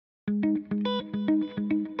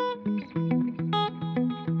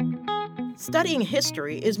Studying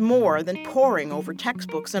history is more than poring over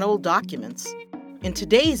textbooks and old documents. In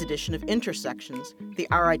today's edition of Intersections, the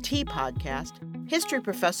RIT podcast, history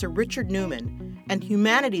professor Richard Newman and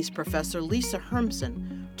humanities professor Lisa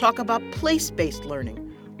Hermsen talk about place-based learning,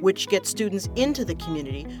 which gets students into the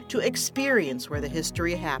community to experience where the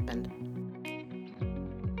history happened.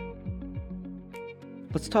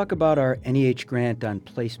 Let's talk about our NEH grant on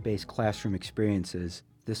place-based classroom experiences.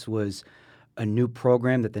 This was a new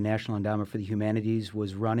program that the National Endowment for the Humanities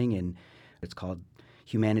was running, and it's called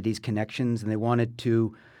Humanities Connections, and they wanted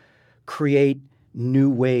to create new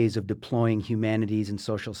ways of deploying humanities and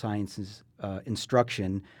social sciences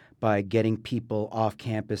instruction by getting people off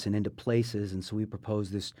campus and into places. And so we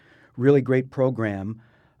proposed this really great program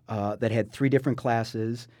that had 3 different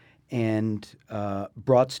classes and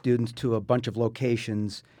brought students to a bunch of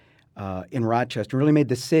locations in Rochester, really made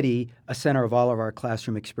the city a center of all of our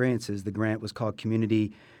classroom experiences. The grant was called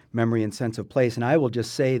Community, Memory, and Sense of Place. And I will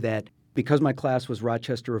just say that because my class was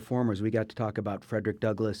Rochester Reformers, we got to talk about Frederick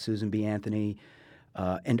Douglass, Susan B. Anthony,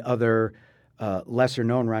 and other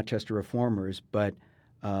lesser-known Rochester Reformers. But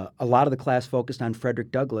a lot of the class focused on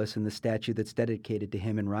Frederick Douglass and the statue that's dedicated to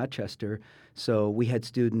him in Rochester. So we had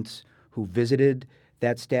students who visited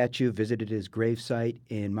that statue, visited his gravesite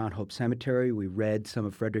in Mount Hope Cemetery. We read some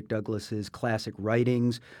of Frederick Douglass's classic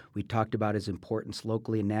writings. We talked about his importance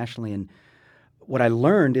locally and nationally. And what I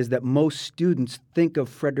learned is that most students think of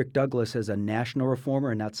Frederick Douglass as a national reformer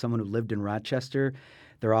and not someone who lived in Rochester.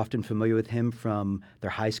 They're often familiar with him from their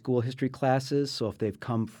high school history classes. So if they've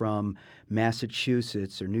come from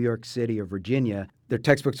Massachusetts or New York City or Virginia, their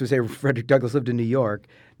textbooks would say Frederick Douglass lived in New York,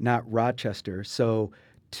 not Rochester. So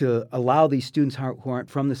to allow these students who aren't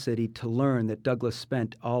from the city to learn that Douglass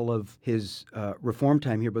spent all of his reform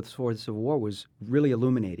time here before the Civil War was really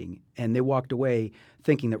illuminating. And they walked away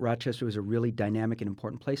thinking that Rochester was a really dynamic and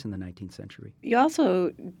important place in the 19th century. You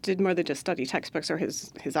also did more than just study textbooks or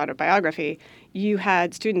his autobiography. You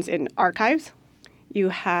had students in archives. You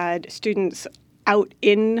had students out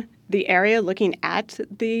in the area looking at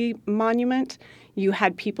the monument. You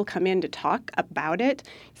had people come in to talk about it.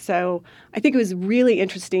 So I think it was really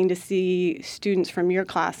interesting to see students from your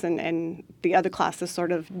class and the other classes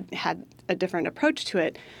sort of had a different approach to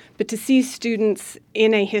it. But to see students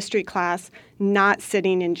in a history class not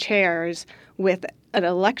sitting in chairs with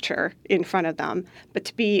a lecture in front of them, but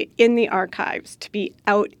to be in the archives, to be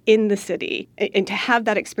out in the city, and to have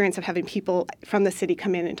that experience of having people from the city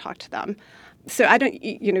come in and talk to them. So I don't,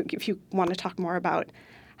 if you want to talk more about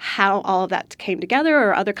how all of that came together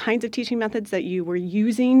or other kinds of teaching methods that you were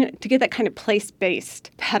using to get that kind of place-based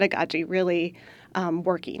pedagogy really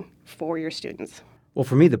working for your students. Well,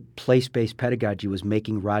 for me, the place-based pedagogy was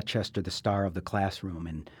making Rochester the star of the classroom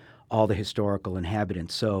and all the historical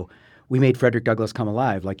inhabitants. So we made Frederick Douglass come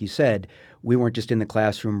alive. Like you said, we weren't just in the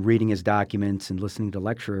classroom reading his documents and listening to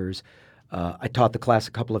lecturers. I taught the class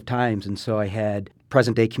a couple of times, and so I had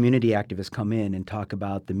present-day community activists come in and talk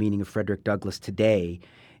about the meaning of Frederick Douglass today.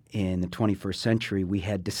 In the 21st century, we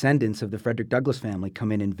had descendants of the Frederick Douglass family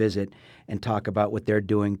come in and visit and talk about what they're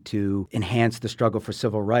doing to enhance the struggle for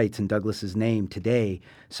civil rights in Douglass's name today.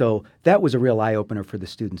 So that was a real eye-opener for the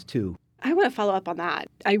students, too. I want to follow up on that.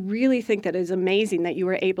 I really think that it is amazing that you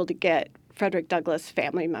were able to get Frederick Douglass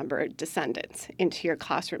family member descendants into your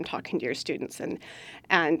classroom talking to your students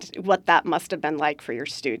and what that must have been like for your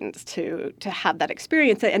students to have that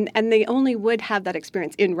experience. And they only would have that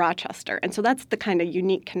experience in Rochester. And so that's the kind of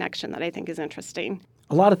unique connection that I think is interesting.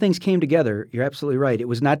 A lot of things came together. You're absolutely right. It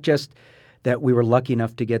was not just that we were lucky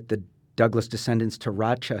enough to get the Douglass descendants to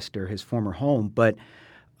Rochester, his former home, but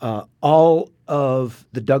all of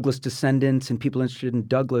the Douglass descendants and people interested in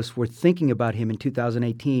Douglass were thinking about him in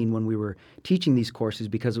 2018 when we were teaching these courses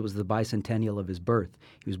because it was the bicentennial of his birth.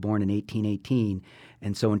 He was born in 1818.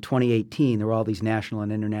 And so in 2018, there were all these national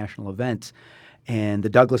and international events. And the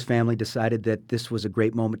Douglass family decided that this was a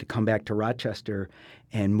great moment to come back to Rochester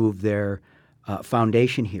and move their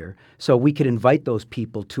foundation here. So we could invite those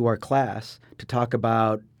people to our class to talk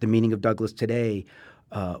about the meaning of Douglass today,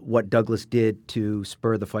 what Douglass did to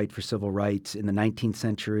spur the fight for civil rights in the 19th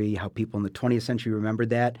century, how people in the 20th century remembered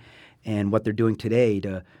that, and what they're doing today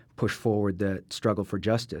to push forward the struggle for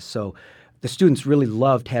justice. So the students really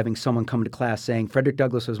loved having someone come to class saying, Frederick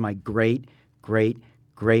Douglass was my great, great,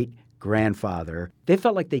 great grandfather. They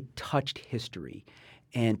felt like they touched history.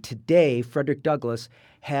 And today, Frederick Douglass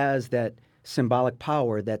has that symbolic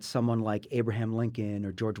power that someone like Abraham Lincoln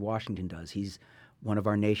or George Washington does. He's one of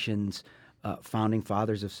our nation's founding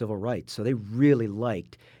fathers of civil rights. So they really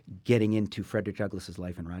liked getting into Frederick Douglass's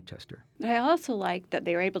life in Rochester. I also like that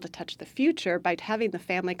they were able to touch the future by having the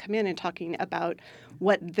family come in and talking about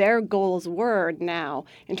what their goals were now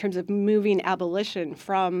in terms of moving abolition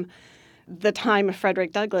from the time of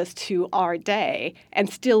Frederick Douglass to our day and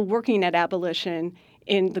still working at abolition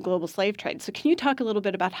in the global slave trade. So can you talk a little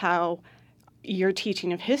bit about how your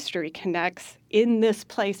teaching of history connects in this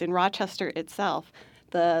place in Rochester itself,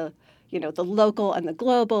 the local and the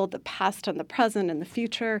global, the past and the present and the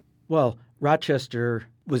future? Well, Rochester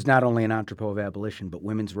was not only an entrepot of abolition, but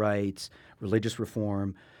women's rights, religious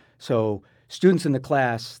reform. So students in the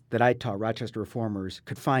class that I taught, Rochester Reformers,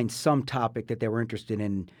 could find some topic that they were interested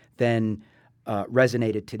in then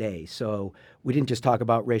resonated today. So we didn't just talk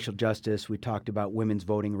about racial justice. We talked about women's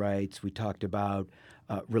voting rights. We talked about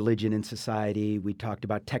religion in society. We talked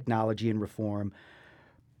about technology and reform.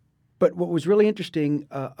 But what was really interesting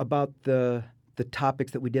about the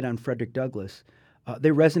topics that we did on Frederick Douglass, they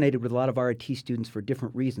resonated with a lot of RIT students for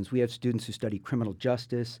different reasons. We have students who study criminal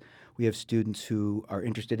justice. We have students who are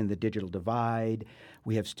interested in the digital divide.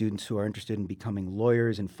 We have students who are interested in becoming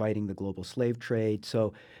lawyers and fighting the global slave trade.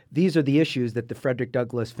 So these are the issues that the Frederick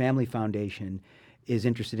Douglass Family Foundation is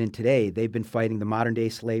interested in today. They've been fighting the modern-day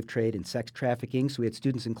slave trade and sex trafficking. So we had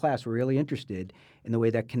students in class who were really interested in the way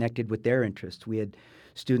that connected with their interests. We had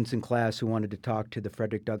students in class who wanted to talk to the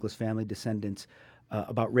Frederick Douglass family descendants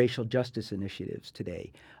about racial justice initiatives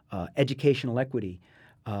today, educational equity,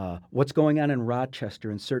 what's going on in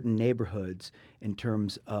Rochester in certain neighborhoods in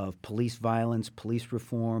terms of police violence, police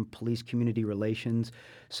reform, police community relations.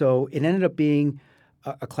 So it ended up being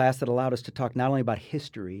a class that allowed us to talk not only about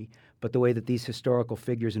history, but the way that these historical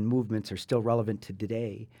figures and movements are still relevant to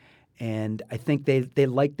today. And I think they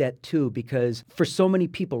liked that too, because for so many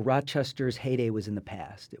people, Rochester's heyday was in the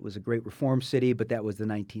past. It was a great reform city, but that was the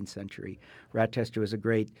 19th century. Rochester was a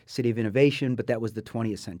great city of innovation, but that was the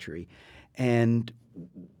 20th century. And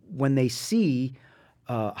when they see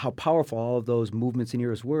how powerful all of those movements and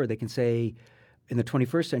eras were, they can say, in the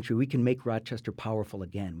 21st century, we can make Rochester powerful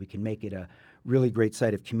again. We can make it a really great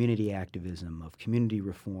site of community activism, of community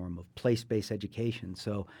reform, of place-based education.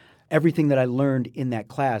 So everything that I learned in that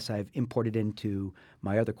class, I've imported into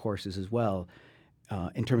my other courses as well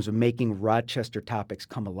in terms of making Rochester topics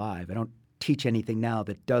come alive. I don't teach anything now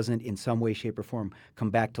that doesn't in some way, shape, or form come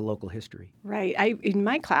back to local history. Right. In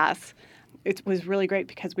my class, it was really great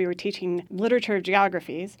because we were teaching literature of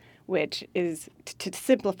geographies, which is, to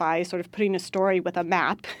simplify, sort of putting a story with a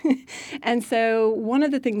map. And so one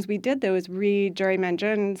of the things we did, though, is read Jerry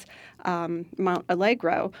Manjon's Mount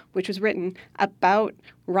Allegro, which was written about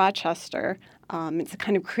Rochester. It's a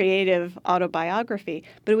kind of creative autobiography,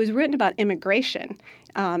 but it was written about immigration,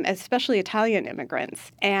 especially Italian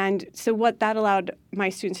immigrants. And so what that allowed my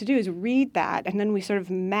students to do is read that, and then we sort of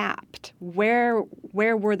mapped where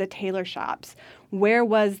were the tailor shops, where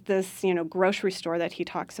was this grocery store that he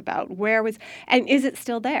talks about, and is it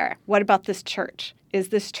still there? What about this church? Is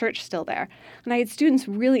this church still there? And I had students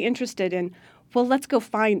really interested in, well, let's go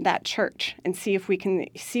find that church and see if we can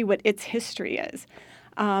see what its history is.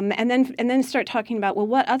 And then start talking about, well,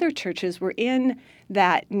 what other churches were in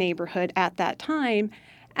that neighborhood at that time?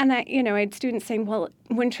 And I had students saying, well,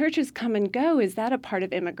 when churches come and go, is that a part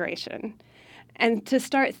of immigration? And to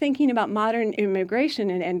start thinking about modern immigration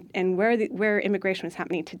and where immigration was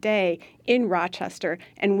happening today in Rochester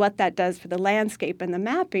and what that does for the landscape and the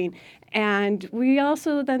mapping. And we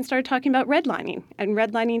also then started talking about redlining and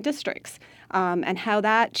redlining districts and how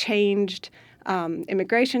that changed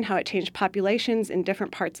immigration, how it changed populations in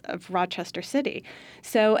different parts of Rochester City.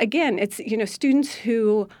 So again, it's students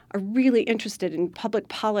who are really interested in public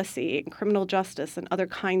policy and criminal justice and other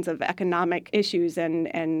kinds of economic issues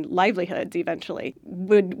and livelihoods eventually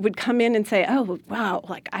would come in and say, oh, wow,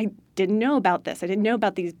 like I didn't know about this. I didn't know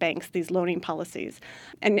about these banks, these loaning policies.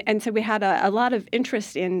 And so we had a lot of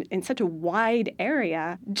interest in such a wide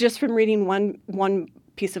area just from reading one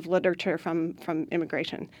piece of literature from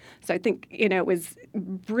immigration. So I think, it was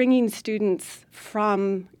bringing students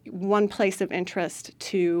from one place of interest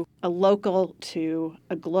to a local, to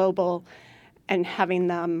a global, and having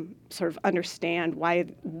them sort of understand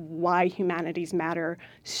why humanities matter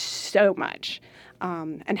so much,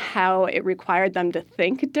 and how it required them to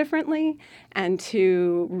think differently and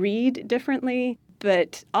to read differently,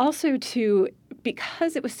 but also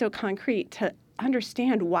because it was so concrete, to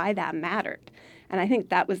understand why that mattered. And I think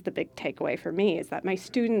that was the big takeaway for me, is that my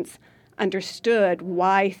students understood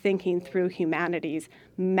why thinking through humanities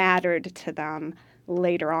mattered to them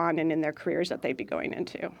later on and in their careers that they'd be going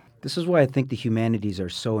into. This is why I think the humanities are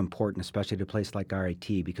so important, especially at a place like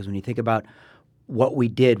RIT, because when you think about what we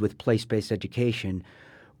did with place-based education,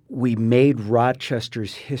 we made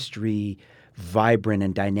Rochester's history vibrant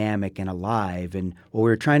and dynamic and alive. And what we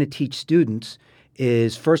were trying to teach students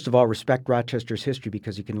is, first of all, respect Rochester's history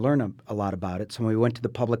because you can learn a lot about it. So when we went to the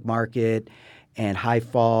public market and High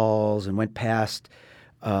Falls and went past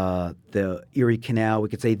the Erie Canal, we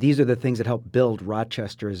could say these are the things that helped build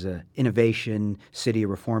Rochester as an innovation city, a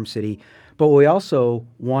reform city. But what we also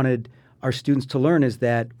wanted our students to learn is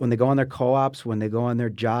that when they go on their co-ops, when they go on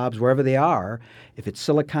their jobs, wherever they are, if it's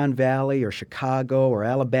Silicon Valley or Chicago or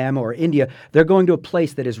Alabama or India, they're going to a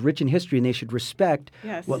place that is rich in history, and they should respect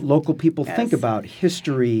what local people think about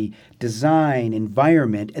history, design,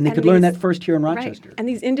 environment, and they could learn that first here in Rochester. Right. And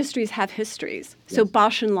these industries have histories. Yes. So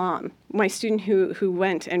Bausch and Lomb, my student who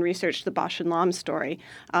went and researched the Bausch and Lomb story,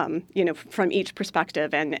 from each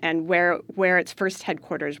perspective and where its first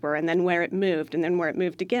headquarters were, and then where it moved, and then where it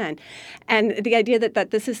moved again. And the idea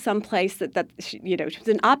that this is some place that she was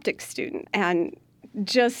an optics student, and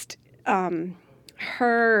just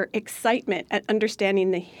her excitement at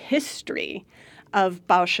understanding the history of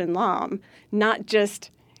Bausch and Lomb, not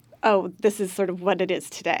just, this is sort of what it is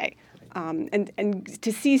today. And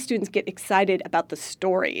to see students get excited about the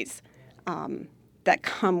stories that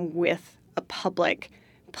come with a public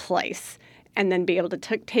place, and then be able to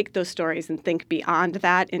take those stories and think beyond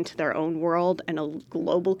that into their own world and a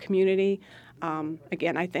global community.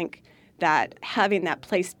 Again, I think that having that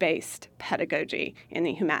place-based pedagogy in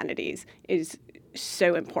the humanities is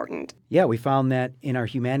so important. Yeah, we found that in our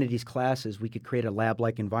humanities classes, we could create a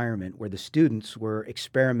lab-like environment where the students were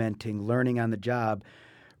experimenting, learning on the job,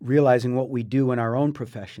 realizing what we do in our own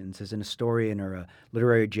professions as an historian or a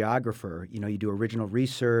literary geographer. You do original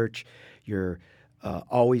research, you're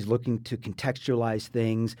always looking to contextualize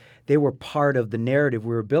things. They were part of the narrative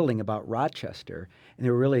we were building about Rochester, and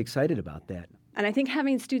they were really excited about that. And I think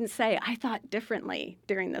having students say, I thought differently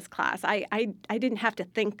during this class. I didn't have to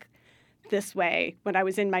think this way when I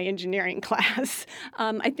was in my engineering class.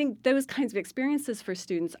 I think those kinds of experiences for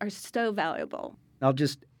students are so valuable. I'll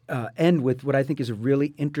just end with what I think is a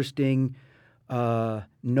really interesting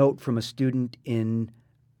note from a student in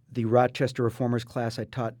the Rochester Reformers class I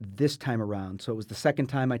taught this time around. So it was the second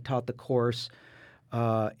time I taught the course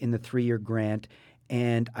in the 3-year grant,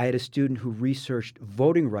 and I had a student who researched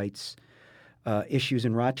voting rights issues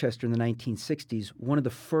in Rochester in the 1960s. One of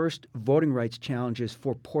the first voting rights challenges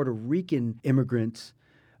for Puerto Rican immigrants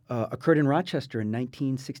occurred in Rochester in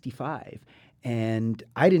 1965, and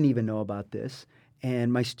I didn't even know about this.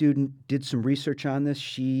 And my student did some research on this.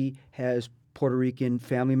 She has Puerto Rican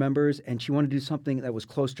family members, and she wanted to do something that was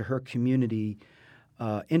close to her community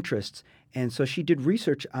interests. And so she did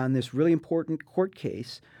research on this really important court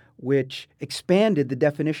case, which expanded the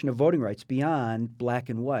definition of voting rights beyond black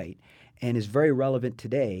and white and is very relevant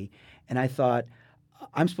today. And I thought,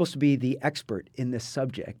 I'm supposed to be the expert in this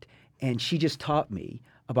subject, and she just taught me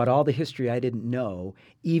about all the history I didn't know,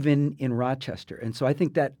 even in Rochester. And so I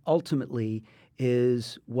think that ultimately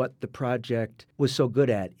is what the project was so good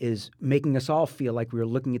at, is making us all feel like we were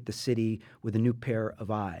looking at the city with a new pair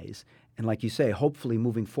of eyes. And like you say, hopefully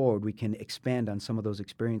moving forward, we can expand on some of those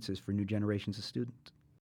experiences for new generations of students.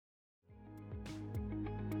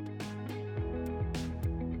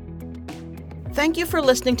 Thank you for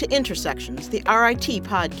listening to Intersections, the RIT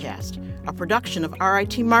podcast, a production of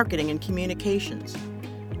RIT Marketing and Communications.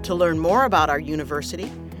 To learn more about our university,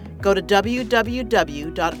 go to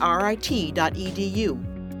www.rit.edu.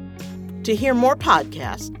 To hear more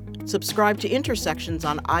podcasts, subscribe to Intersections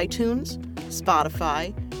on iTunes,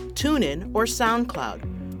 Spotify, TuneIn, or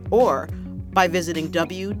SoundCloud, or by visiting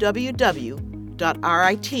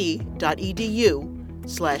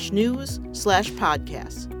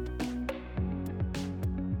www.rit.edu/news/podcasts.